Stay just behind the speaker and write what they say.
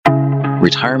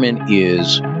Retirement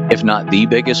is, if not the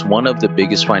biggest, one of the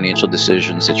biggest financial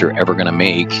decisions that you're ever going to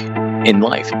make in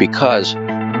life, because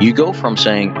you go from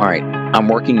saying, all right, I'm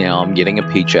working now, I'm getting a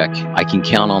paycheck, I can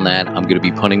count on that, I'm going to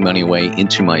be putting money away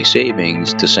into my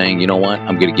savings, to saying, you know what,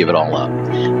 I'm going to give it all up.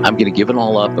 I'm going to give it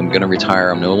all up, I'm going to retire,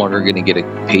 I'm no longer going to get a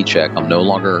paycheck, I'm no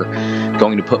longer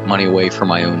going to put money away for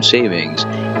my own savings.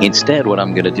 Instead, what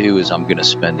I'm going to do is I'm going to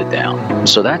spend it down.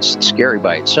 So that's scary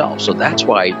by itself. So that's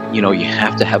why, you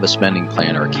have to have a spending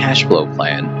plan or a cash flow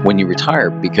plan when you retire,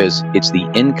 because it's the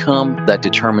income that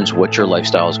determines what your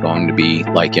lifestyle is going to be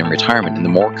like in retirement. And the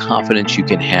more confidence you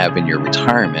can have in your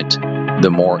retirement, the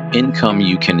more income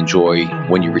you can enjoy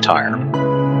when you retire.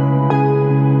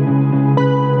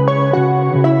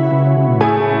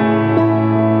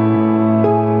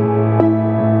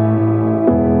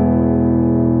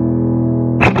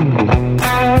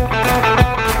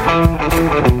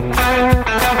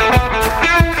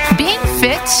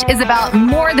 Is about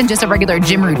more than just a regular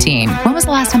gym routine. When was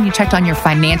the last time you checked on your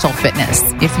financial fitness?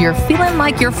 If you're feeling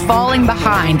like you're falling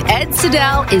behind, Ed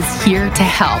Siddell is here to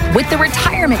help with The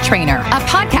Retirement Trainer, a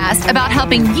podcast about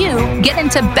helping you get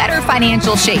into better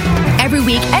financial shape. Every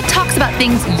week, Ed talks about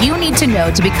things you need to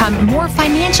know to become more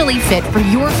financially fit for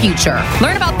your future.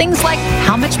 Learn about things like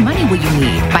how much money will you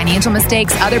need, financial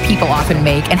mistakes other people often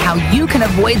make, and how you can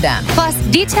avoid them. Plus,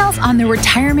 details on the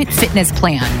Retirement Fitness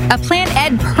Plan, a plan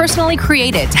Ed personally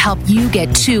created to help you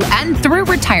get to and through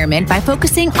retirement by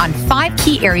focusing on 5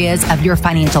 key areas of your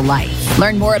financial life.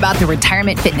 Learn more about the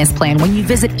Retirement Fitness Plan when you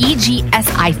visit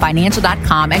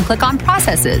egsifinancial.com and click on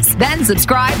Processes. Then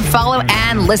subscribe, follow,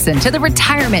 and listen to The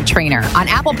Retirement Trainer on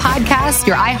Apple Podcasts,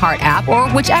 your iHeart app, or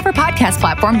whichever podcast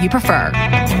platform you prefer.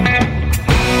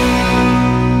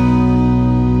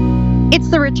 It's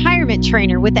The Retirement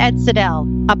Trainer with Ed Siddell,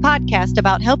 a podcast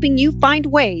about helping you find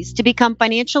ways to become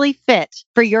financially fit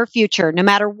for your future, no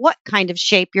matter what kind of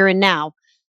shape you're in now.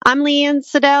 I'm Leanne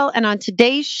Siddell, and on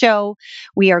today's show,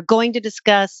 we are going to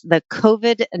discuss the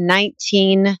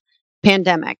COVID-19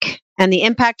 pandemic and the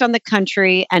impact on the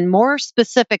country, and more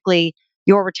specifically,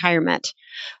 your retirement.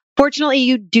 Fortunately,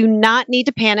 you do not need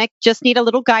to panic, just need a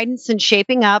little guidance in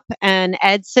shaping up, and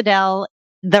Ed Siddell,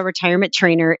 the Retirement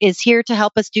Trainer, is here to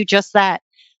help us do just that.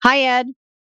 Hi, Ed.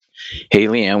 Hey,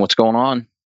 Leanne, what's going on?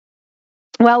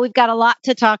 Well, we've got a lot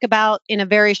to talk about in a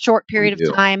very short period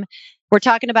of time. We're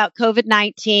talking about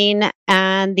COVID-19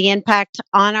 and the impact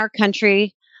on our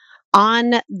country,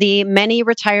 on the many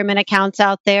retirement accounts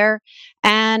out there.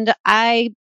 And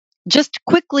I just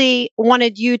quickly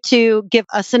wanted you to give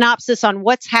a synopsis on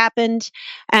what's happened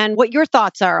and what your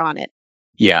thoughts are on it.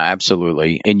 Yeah,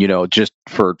 absolutely. And, just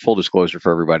for full disclosure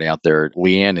for everybody out there,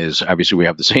 Leanne is, obviously we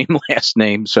have the same last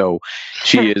name. So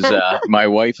she is my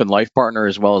wife and life partner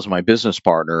as well as my business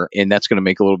partner. And that's going to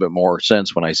make a little bit more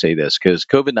sense when I say this, because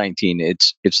COVID-19,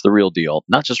 it's the real deal,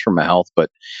 not just from a health,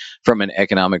 but from an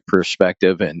economic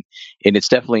perspective. And it's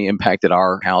definitely impacted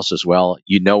our house as well.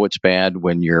 It's bad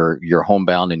when you're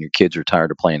homebound and your kids are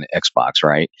tired of playing Xbox,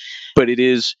 right? But it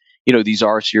is, these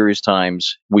are serious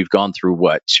times. We've gone through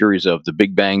series of The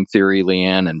Big Bang Theory,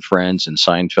 Leanne, and Friends, and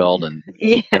Seinfeld, and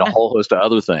a whole host of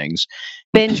other things.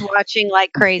 Binge watching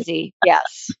like crazy.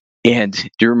 Yes. And do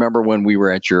you remember when we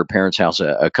were at your parents' house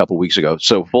a couple weeks ago?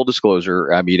 So full disclosure,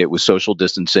 it was social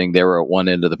distancing. They were at one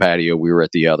end of the patio. We were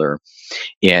at the other.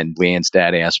 And Leanne's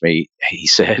dad asked me, he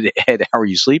said, Ed, how are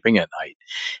you sleeping at night?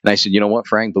 And I said, you know what,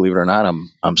 Frank, believe it or not,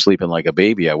 I'm sleeping like a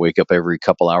baby. I wake up every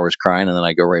couple hours crying and then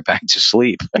I go right back to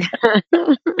sleep.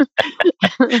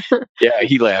 Yeah,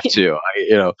 he laughed too.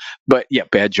 But yeah,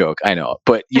 bad joke. I know.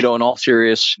 But, in all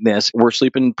seriousness, we're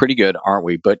sleeping pretty good, aren't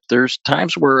we? But there's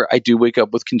times where I do wake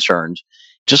up with concerns,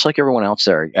 just like everyone else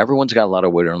there. Everyone's got a lot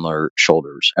of weight on their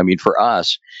shoulders. For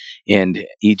us and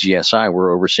EGSI,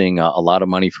 we're overseeing a lot of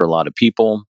money for a lot of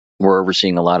people. We're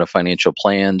overseeing a lot of financial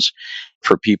plans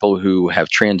for people who have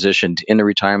transitioned into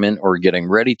retirement or getting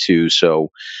ready to. So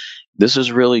this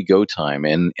is really go time.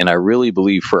 And I really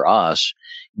believe for us,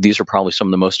 these are probably some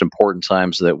of the most important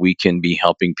times that we can be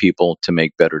helping people to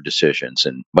make better decisions.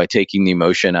 And by taking the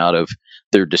emotion out of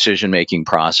their decision-making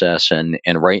process. And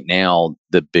right now,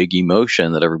 the big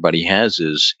emotion that everybody has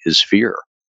is fear.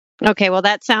 Okay, well,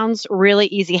 that sounds really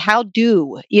easy. How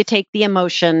do you take the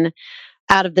emotion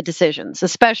out of the decisions,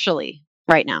 especially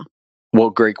right now? Well,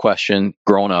 great question.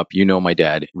 Growing up, my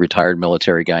dad, retired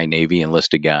military guy, Navy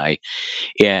enlisted guy,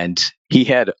 and he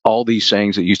had all these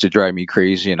sayings that used to drive me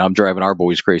crazy, and I'm driving our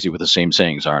boys crazy with the same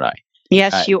sayings, aren't I?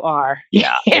 Yes, you are.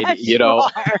 Yeah. Yes, you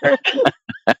are.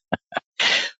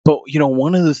 But,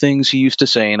 one of the things he used to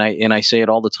say, and I say it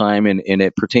all the time, and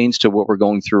it pertains to what we're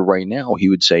going through right now, he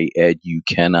would say, Ed, you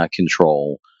cannot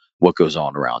control what goes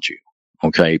on around you.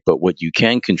 Okay. But what you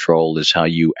can control is how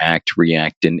you act,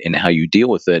 react, and how you deal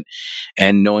with it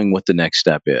and knowing what the next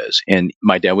step is. And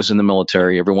my dad was in the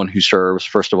military. Everyone who serves,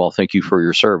 first of all, thank you for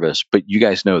your service. But you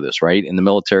guys know this, right? In the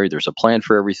military, there's a plan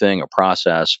for everything, a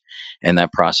process, and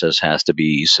that process has to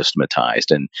be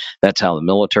systematized. And that's how the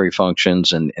military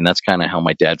functions. And that's kind of how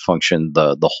my dad functioned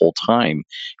the whole time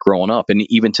growing up. And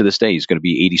even to this day, he's going to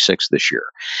be 86 this year.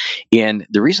 And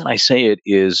the reason I say it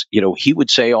is, he would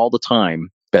say all the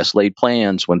time, best laid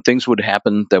plans. When things would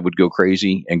happen that would go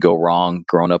crazy and go wrong,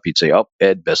 growing up, he'd say, "Oh,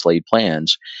 Ed, best laid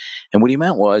plans." And what he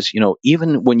meant was,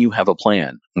 even when you have a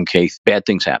plan, okay, bad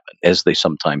things happen, as they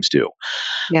sometimes do.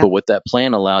 Yeah. But what that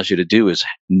plan allows you to do is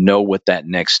know what that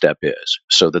next step is,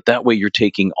 so that way you're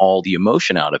taking all the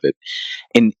emotion out of it.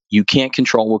 And you can't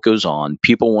control what goes on.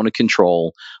 People want to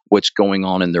control what's going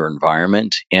on in their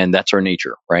environment, and that's our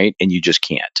nature, right? And you just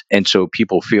can't. And so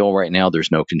people feel right now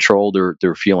there's no control.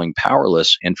 They're feeling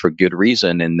powerless, and for good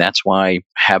reason. And that's why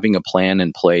having a plan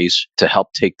in place to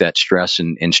help take that stress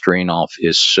and strain off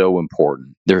is so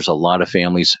important. There's a lot of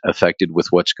families affected with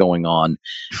what's going on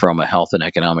from a health and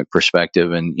economic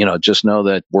perspective. And, just know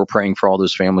that we're praying for all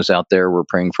those families out there. We're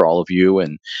praying for all of you,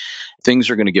 and things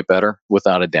are going to get better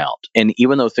without a doubt. And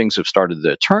even though things have started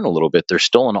to turn a little bit, there's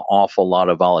still an awful lot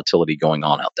of volatility going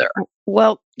on out there.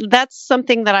 Well, that's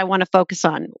something that I want to focus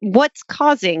on. What's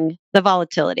causing the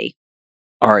volatility?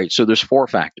 All right, so there's 4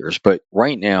 factors, but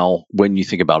right now, when you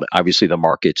think about it, obviously the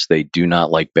markets, they do not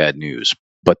like bad news,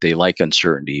 but they like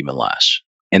uncertainty even less.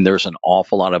 And there's an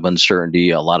awful lot of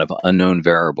uncertainty, a lot of unknown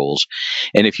variables.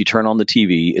 And if you turn on the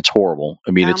TV, it's horrible.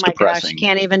 I mean, it's depressing. Gosh,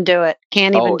 can't even do it.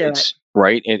 Can't even do it.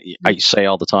 Right. And I say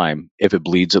all the time, if it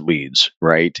bleeds, it leads.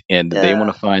 Right. And they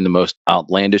want to find the most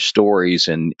outlandish stories,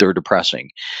 and they're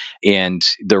depressing. And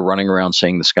they're running around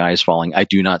saying the sky is falling. I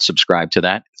do not subscribe to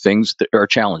that. Things that are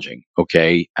challenging.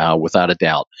 Okay. Without a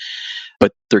doubt.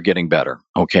 But they're getting better.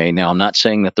 Okay. Now, I'm not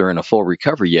saying that they're in a full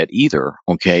recovery yet either.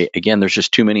 Okay. Again, there's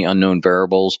just too many unknown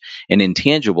variables and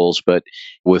intangibles. But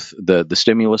with the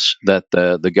stimulus that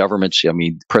the government's,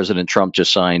 President Trump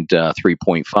just signed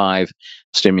 3.5.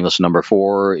 Stimulus number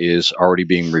 4 is already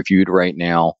being reviewed right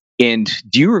now. And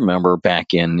do you remember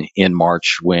back in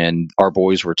March when our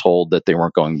boys were told that they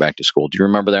weren't going back to school? Do you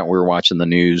remember that? We were watching the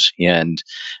news, and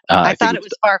I thought it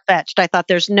was far-fetched. I thought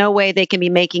there's no way they can be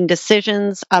making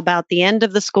decisions about the end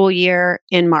of the school year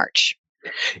in March.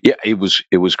 Yeah, it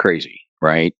was crazy,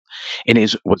 right? And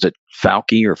was it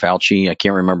Fauci? I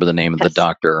can't remember the name of the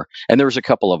doctor. And there was a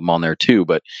couple of them on there too,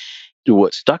 but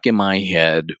what stuck in my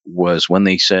head was when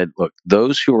they said, look,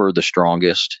 those who are the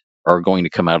strongest are going to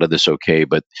come out of this okay.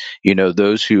 But,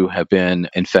 those who have been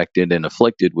infected and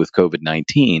afflicted with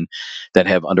COVID-19 that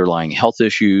have underlying health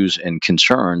issues and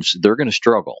concerns, they're going to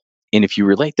struggle. And if you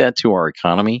relate that to our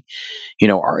economy,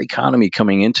 our economy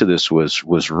coming into this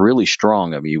was really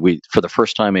strong. I mean, for the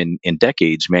first time in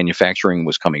decades, manufacturing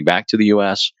was coming back to the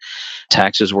U.S.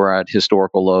 Taxes were at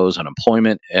historical lows,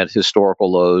 unemployment at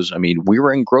historical lows. I mean, we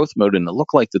were in growth mode, and it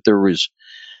looked like that there was,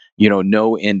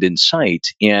 no end in sight.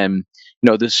 And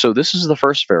this is the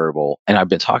first variable, and I've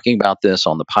been talking about this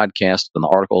on the podcast and the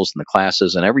articles and the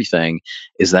classes and everything,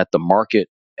 is that the market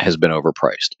has been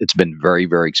overpriced. It's been very,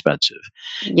 very expensive.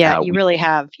 Yeah, you really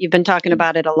have. You've been talking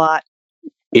about it a lot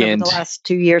over the last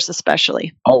 2 years,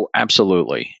 especially. Oh,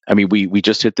 absolutely. I mean, we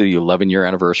just hit the 11-year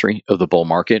anniversary of the bull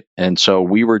market, and so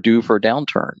we were due for a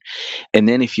downturn. And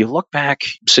then if you look back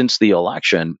since the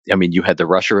election, I mean, you had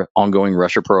the ongoing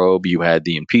Russia probe, you had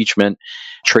the impeachment,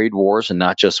 trade wars, and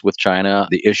not just with China,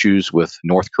 the issues with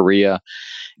North Korea,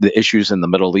 the issues in the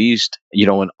Middle East,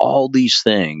 and all these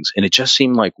things. And it just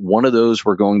seemed like one of those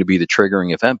were going to be the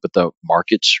triggering event, but the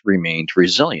markets remained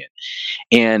resilient.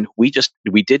 And we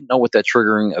didn't know what that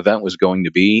triggering event was going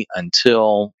to be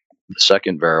until the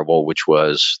second variable, which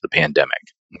was the pandemic.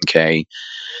 Okay.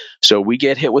 So we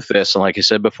get hit with this. And like I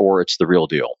said before, it's the real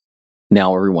deal.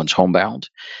 Now everyone's homebound.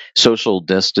 Social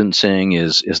distancing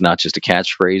is not just a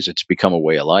catchphrase, it's become a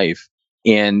way of life.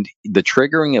 And the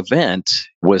triggering event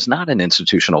was not an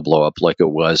institutional blowup like it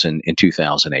was in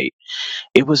 2008.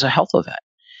 It was a health event,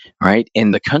 right?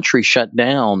 And the country shut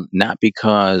down not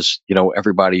because,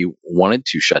 everybody wanted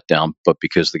to shut down, but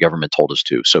because the government told us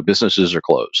to. So businesses are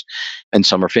closed and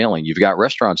some are failing. You've got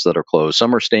restaurants that are closed.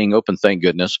 Some are staying open, thank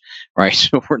goodness, right?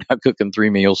 So we're not cooking 3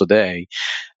 meals a day.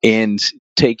 And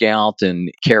take out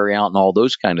and carry out and all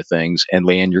those kind of things. And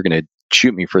Leanne, you're going to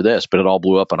shoot me for this, but it all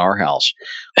blew up in our house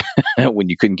when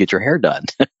you couldn't get your hair done.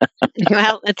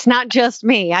 Well, it's not just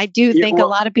me. I do think a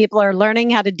lot of people are learning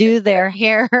how to do their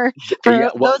hair.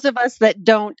 For those of us that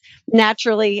don't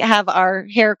naturally have our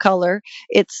hair color,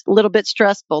 it's a little bit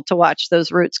stressful to watch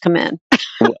those roots come in.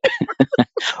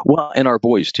 Well, and our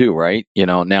boys too, right?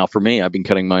 Now for me, I've been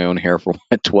cutting my own hair for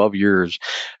 12 years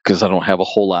because I don't have a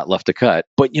whole lot left to cut.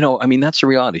 But, I mean, that's the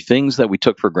reality. Things that we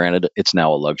took for granted, it's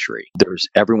now a luxury.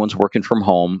 Everyone's working from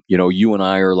home. You and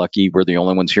I are lucky. We're the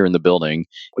only ones here in the building.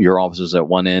 Your office is at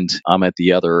one end, I'm at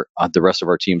the other. The rest of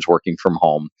our team's working from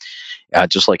home,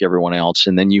 just like everyone else.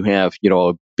 And then you have,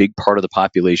 a big part of the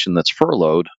population that's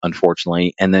furloughed,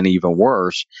 unfortunately. And then even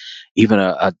worse, even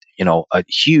a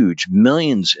huge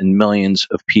millions and millions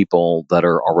of people that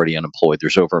are already unemployed.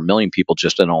 There's over 1 million people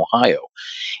just in Ohio.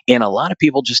 And a lot of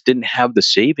people just didn't have the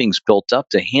savings built up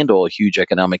to handle a huge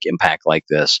economic impact like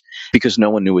this because no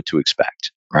one knew what to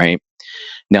expect, right?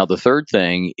 Now, the third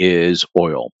thing is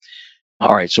oil.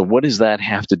 All right, so what does that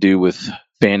have to do with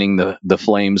fanning the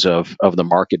flames of the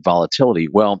market volatility?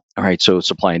 Well, all right, so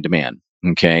supply and demand.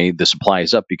 Okay, the supply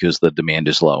is up because the demand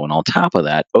is low. And on top of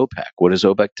that, OPEC, what does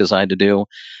OPEC decide to do?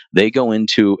 They go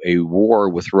into a war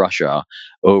with Russia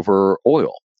over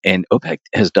oil. And OPEC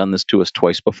has done this to us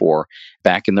twice before,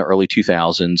 back in the early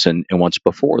 2000s and once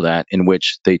before that, in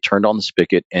which they turned on the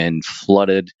spigot and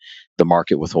flooded the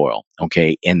market with oil.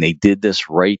 Okay. And they did this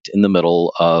right in the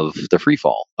middle of the free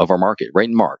fall of our market, right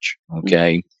in March.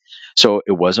 Okay. So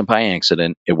it wasn't by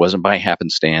accident. It wasn't by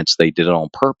happenstance. They did it on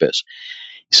purpose.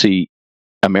 See,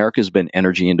 America's been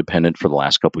energy independent for the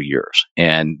last couple of years.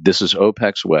 And this is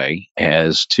OPEC's way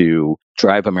as to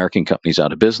drive American companies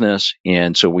out of business.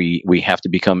 And so we have to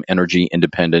become energy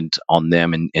independent on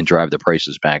them and drive the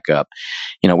prices back up.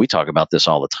 We talk about this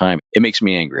all the time. It makes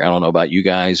me angry. I don't know about you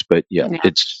guys, but yeah.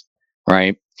 It's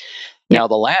right. Now,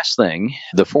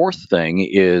 the fourth thing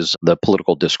is the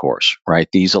political discourse, right?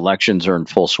 These elections are in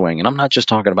full swing. And I'm not just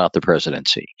talking about the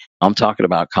presidency. I'm talking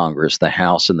about Congress, the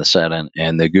House and the Senate,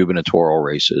 and the gubernatorial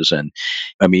races. And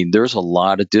I mean, there's a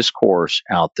lot of discourse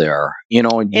out there,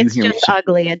 and it's just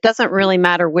ugly. It doesn't really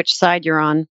matter which side you're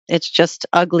on. It's just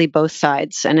ugly both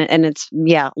sides. And it's,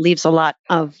 leaves a lot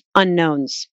of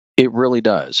unknowns. It really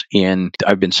does. And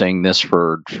I've been saying this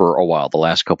for a while, the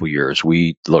last couple of years.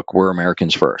 We're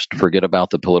Americans first. Forget about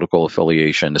the political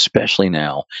affiliation, especially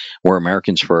now. We're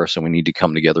Americans first, and we need to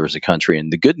come together as a country.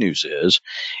 And the good news is,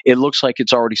 it looks like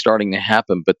it's already starting to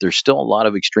happen, but there's still a lot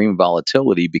of extreme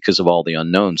volatility because of all the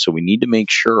unknowns. So we need to make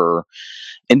sure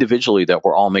individually that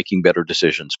we're all making better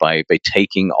decisions by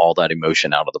taking all that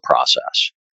emotion out of the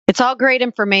process. It's all great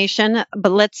information,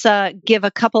 but let's give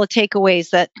a couple of takeaways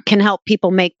that can help people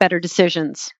make better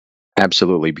decisions.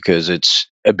 Absolutely, because it's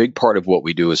a big part of what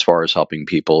we do as far as helping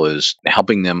people is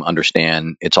helping them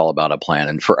understand it's all about a plan.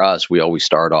 And for us, we always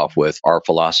start off with our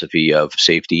philosophy of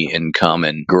safety, income,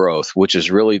 and growth, which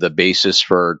is really the basis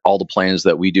for all the plans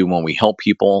that we do when we help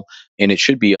people. And it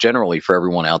should be generally for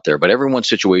everyone out there, but everyone's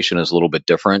situation is a little bit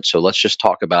different. So let's just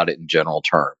talk about it in general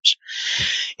terms.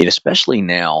 And especially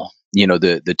now,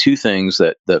 the two things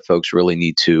that folks really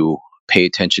need to pay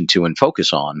attention to and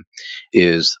focus on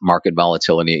is market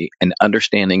volatility and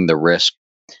understanding the risk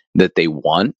that they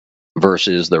want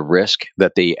versus the risk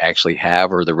that they actually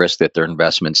have or the risk that their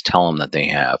investments tell them that they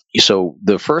have. So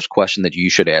the first question that you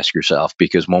should ask yourself,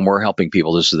 because when we're helping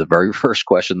people, this is the very first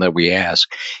question that we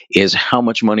ask, is how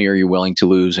much money are you willing to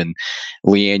lose? And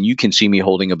Leanne, you can see me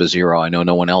holding up a zero. I know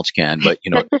no one else can, but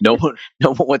no one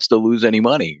wants to lose any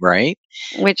money, right?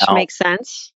 Which makes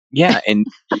sense. Yeah. And,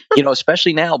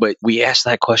 especially now, but we ask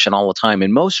that question all the time.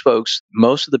 And most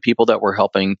of the people that we're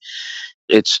helping,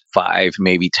 it's 5,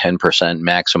 maybe 10%,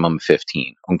 maximum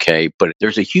 15. Okay. But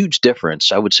there's a huge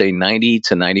difference. I would say 90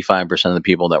 to 95% of the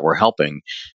people that we're helping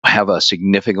have a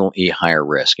significantly higher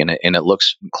risk. And it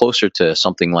looks closer to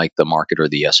something like the market or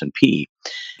the S&P.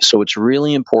 So it's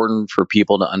really important for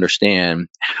people to understand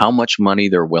how much money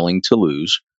they're willing to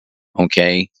lose.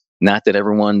 Okay. Not that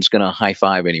everyone's going to high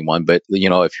five anyone, but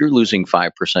if you're losing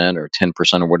 5% or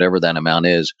 10% or whatever that amount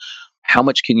is, how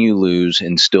much can you lose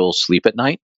and still sleep at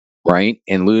night? Right?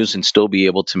 And lose and still be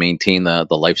able to maintain the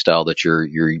lifestyle that you're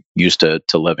used to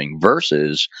living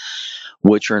versus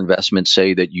what your investments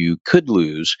say that you could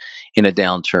lose in a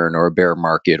downturn or a bear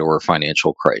market or a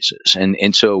financial crisis.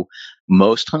 And so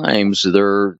most times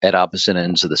they're at opposite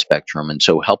ends of the spectrum. And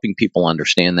so helping people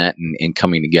understand that and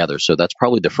coming together. So that's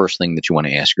probably the first thing that you want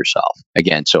to ask yourself.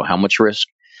 Again, so how much risk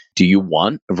do you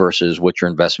want versus what your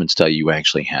investments tell you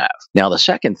actually have? Now, the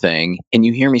second thing, and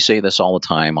you hear me say this all the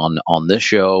time on this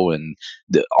show and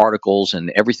the articles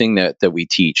and everything that we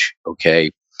teach,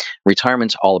 okay,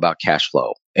 retirement's all about cash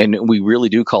flow. And we really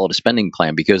do call it a spending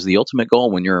plan because the ultimate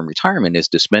goal when you're in retirement is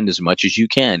to spend as much as you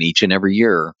can each and every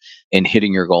year in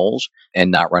hitting your goals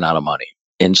and not run out of money.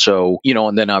 And so,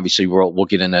 and then obviously we'll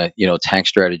get into, tax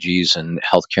strategies and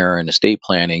healthcare and estate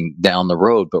planning down the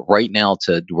road. But right now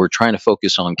we're trying to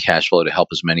focus on cash flow to help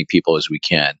as many people as we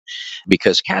can,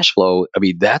 because cash flow,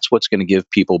 that's what's going to give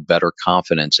people better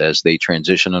confidence as they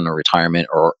transition into retirement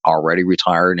or already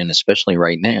retired. And especially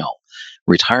right now,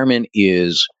 retirement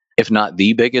is, if not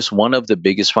the biggest, one of the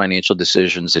biggest financial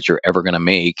decisions that you're ever going to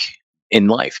make in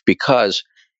life, because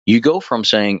you go from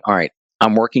saying, all right,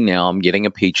 I'm working now, I'm getting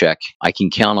a paycheck, I can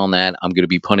count on that, I'm going to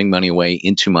be putting money away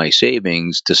into my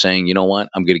savings, to saying, you know what,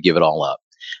 I'm going to give it all up.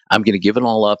 I'm going to give it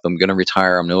all up. I'm going to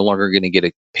retire. I'm no longer going to get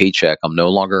a paycheck. I'm no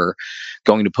longer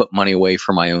going to put money away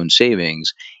for my own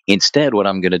savings. Instead, what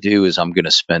I'm going to do is I'm going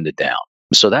to spend it down.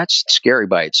 So that's scary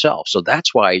by itself. So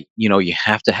that's why, you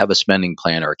have to have a spending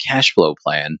plan or a cash flow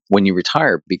plan when you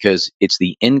retire, because it's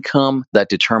the income that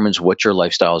determines what your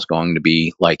lifestyle is going to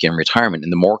be like in retirement.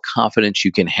 And the more confidence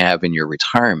you can have in your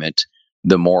retirement,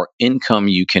 the more income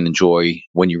you can enjoy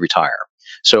when you retire.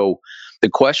 So the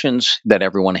questions that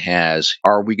everyone has: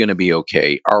 are we going to be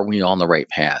okay? Are we on the right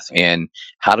path? And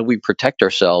how do we protect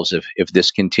ourselves if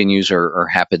this continues or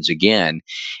happens again?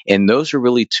 And those are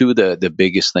really two of the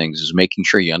biggest things, is making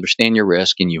sure you understand your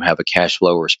risk and you have a cash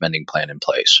flow or spending plan in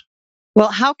place. Well,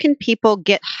 how can people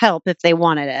get help if they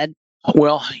want it, Ed?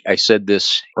 Well, I said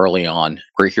this early on.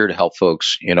 We're here to help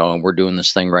folks, and we're doing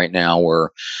this thing right now where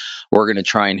we're going to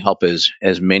try and help as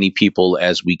many people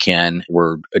as we can.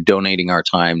 We're donating our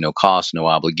time, no cost, no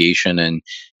obligation, and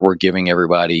we're giving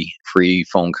everybody free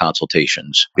phone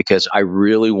consultations, because I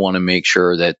really want to make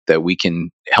sure that we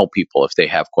can help people if they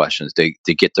have questions, to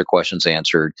get their questions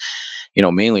answered.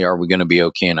 Mainly, are we going to be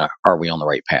okay, and are we on the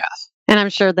right path? And I'm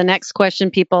sure the next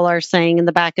question people are saying in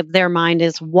the back of their mind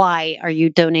is, why are you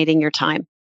donating your time?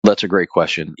 That's a great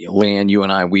question. Leanne, you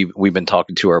and I, we've been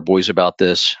talking to our boys about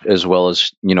this, as well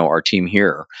as, our team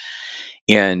here.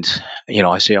 And,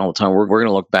 I say all the time, we're going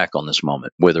to look back on this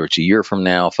moment, whether it's a year from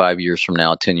now, 5 years from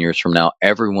now, 10 years from now,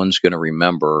 everyone's going to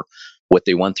remember what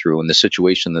they went through and the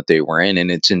situation that they were in. And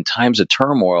it's in times of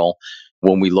turmoil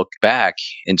when we look back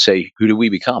and say, who do we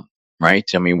become, right?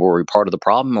 Were we part of the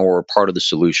problem or part of the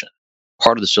solution?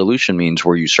 Part of the solution means,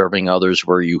 were you serving others?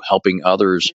 Were you helping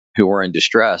others who are in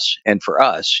distress? And for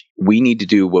us, we need to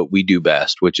do what we do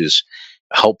best, which is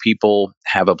help people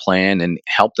have a plan and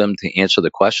help them to answer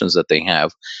the questions that they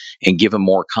have and give them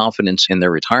more confidence in their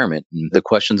retirement. And the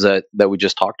questions that we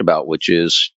just talked about, which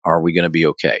is, are we going to be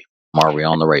okay? Are we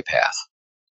on the right path?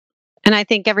 And I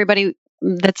think everybody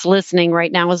that's listening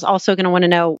right now is also going to want to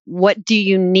know, what do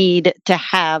you need to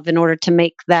have in order to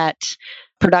make that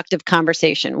productive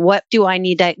conversation? What do I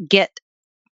need to get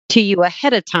to you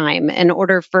ahead of time in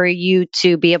order for you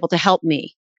to be able to help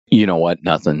me? You know what?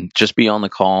 Nothing. Just be on the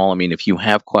call. If you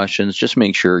have questions, just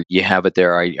make sure you have it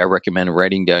there. I recommend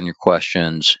writing down your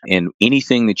questions, and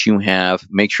anything that you have,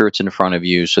 make sure it's in front of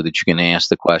you so that you can ask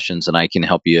the questions, and I can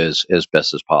help you as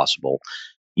best as possible.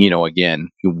 Again,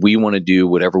 we want to do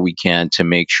whatever we can to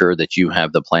make sure that you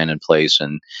have the plan in place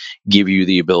and give you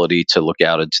the ability to look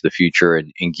out into the future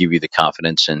and give you the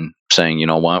confidence in saying, you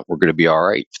know what, we're going to be all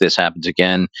right. If this happens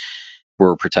again,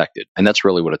 we're protected. And that's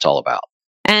really what it's all about.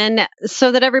 And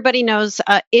so that everybody knows,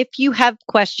 if you have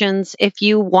questions, if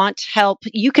you want help,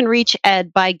 you can reach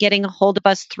Ed by getting a hold of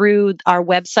us through our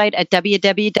website at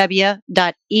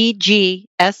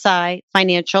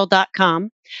www.egsifinancial.com.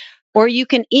 Or you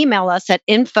can email us at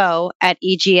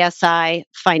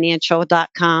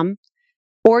info@egsifinancial.com.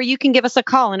 Or you can give us a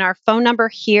call, and our phone number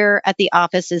here at the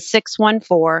office is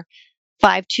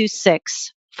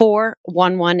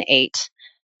 614-526-4118.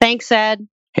 Thanks, Ed.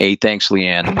 Hey, thanks,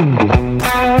 Leanne.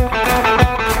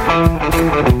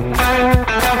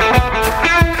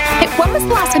 When was the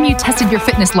last time you tested your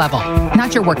fitness level?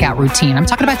 Not your workout routine. I'm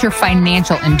talking about your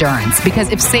financial endurance.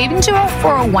 Because if saving to a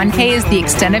 401k is the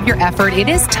extent of your effort, it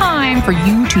is time for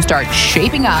you to start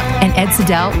shaping up. And Ed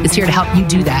Siddell is here to help you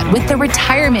do that with the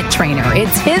Retirement Trainer.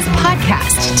 It's his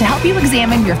podcast to help you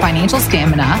examine your financial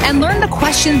stamina and learn the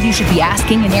questions you should be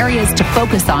asking and areas to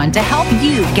focus on to help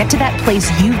you get to that place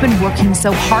you've been working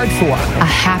so hard for. A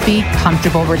happy,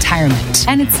 comfortable retirement.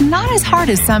 And it's not as hard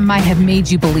as some might have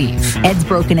made you believe. Ed's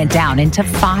broken it down into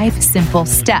 5 simple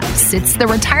steps. It's the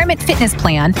Retirement Fitness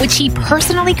Plan, which he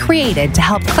personally created to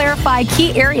help clarify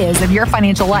key areas of your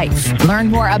financial life. Learn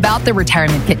more about the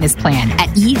Retirement Fitness Plan at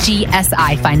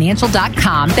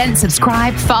egsifinancial.com. Then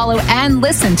subscribe, follow, and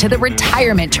listen to the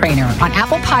Retirement Trainer on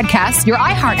Apple Podcasts, your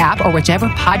iHeart app, or whichever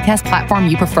podcast platform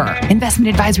you prefer. Investment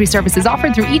advisory services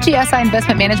offered through EGSI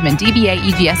Investment Management, DBA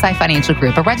EGSI Financial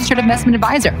Group, a registered investment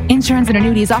advisor. Insurance and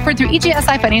annuities offered through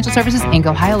EGSI Financial Services, Inc.,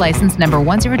 Ohio license number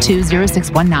 1020619.